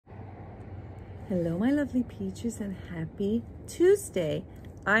Hello my lovely peaches and happy Tuesday.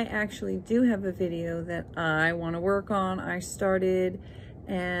 I actually do have a video that I want to work on. I started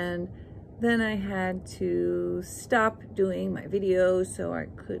and then I had to stop doing my videos so I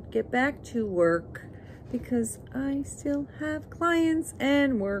could get back to work because I still have clients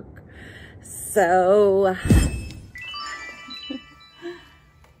and work. So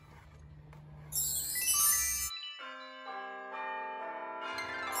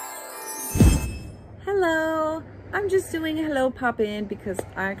hello, I'm just doing a hello pop-in because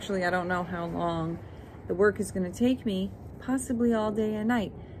I don't know how long the work is going to take me, possibly all day and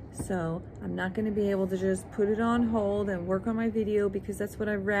night. So I'm not going to be able to just put it on hold and work on my video because that's what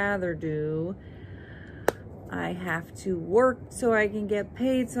I'd rather do. I have to work so I can get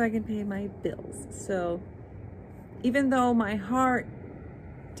paid so I can pay my bills. So even though my heart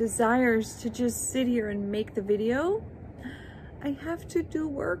desires to just sit here and make the video, I have to do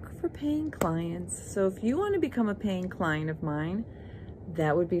work for paying clients. So if you want to become a paying client of mine,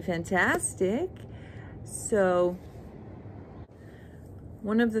 that would be fantastic. So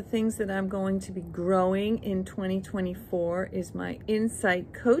one of the things that I'm going to be growing in 2024 is my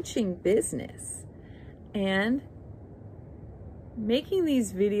insight coaching business. And making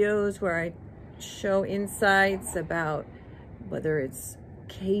these videos where I show insights about whether it's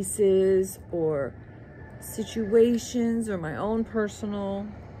cases or situations or my own personal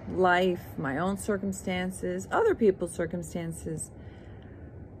life, my own circumstances, other people's circumstances.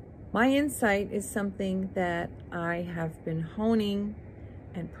 My insight is something that I have been honing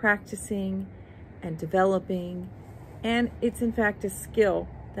and practicing and developing, and it's in fact a skill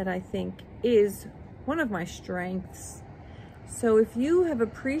that I think is one of my strengths. So if you have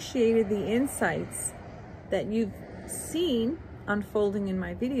appreciated the insights that you've seen unfolding in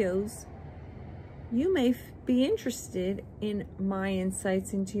my videos, you may be interested in my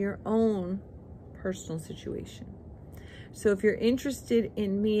insights into your own personal situation. So if you're interested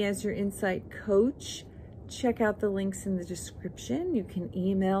in me as your insight coach, check out the links in the description. You can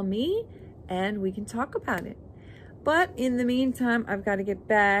email me and we can talk about it. But in the meantime, I've got to get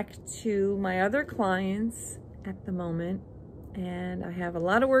back to my other clients at the moment, and I have a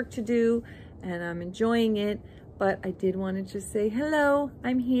lot of work to do and I'm enjoying it. But I did want to just say hello,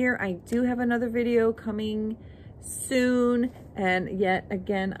 I'm here. I do have another video coming soon. And yet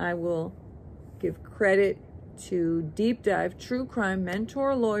again, I will give credit to Deep Dive True Crime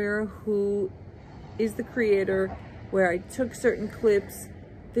Mentor Lawyer, who is the creator, where I took certain clips,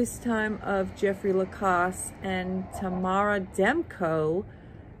 this time of Jeffrey Lacoste and Tamara Demko.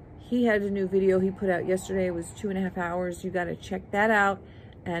 He had a new video he put out yesterday. It was 2.5 hours. You got to check that out.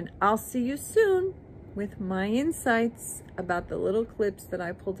 And I'll see you soon with my insights about the little clips that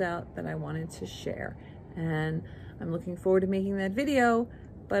I pulled out that I wanted to share. And I'm looking forward to making that video,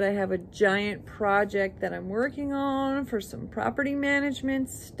 but I have a giant project that I'm working on for some property management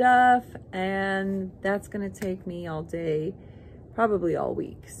stuff, and that's gonna take me all day, probably all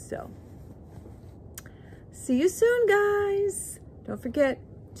week. So see you soon, guys. Don't forget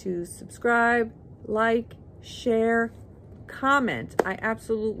to subscribe, like, share, comment. I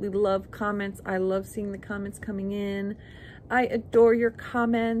absolutely love comments. I love seeing the comments coming in. I adore your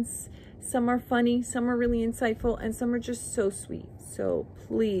comments. Some are funny, some are really insightful, and some are just so sweet. So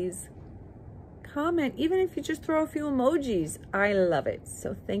please comment, even if you just throw a few emojis. I love it.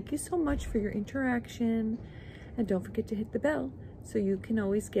 So thank you so much for your interaction. And don't forget to hit the bell so you can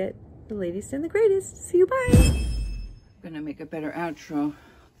always get the latest and the greatest. See you, bye. I'm gonna make a better outro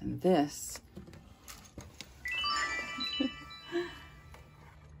than this.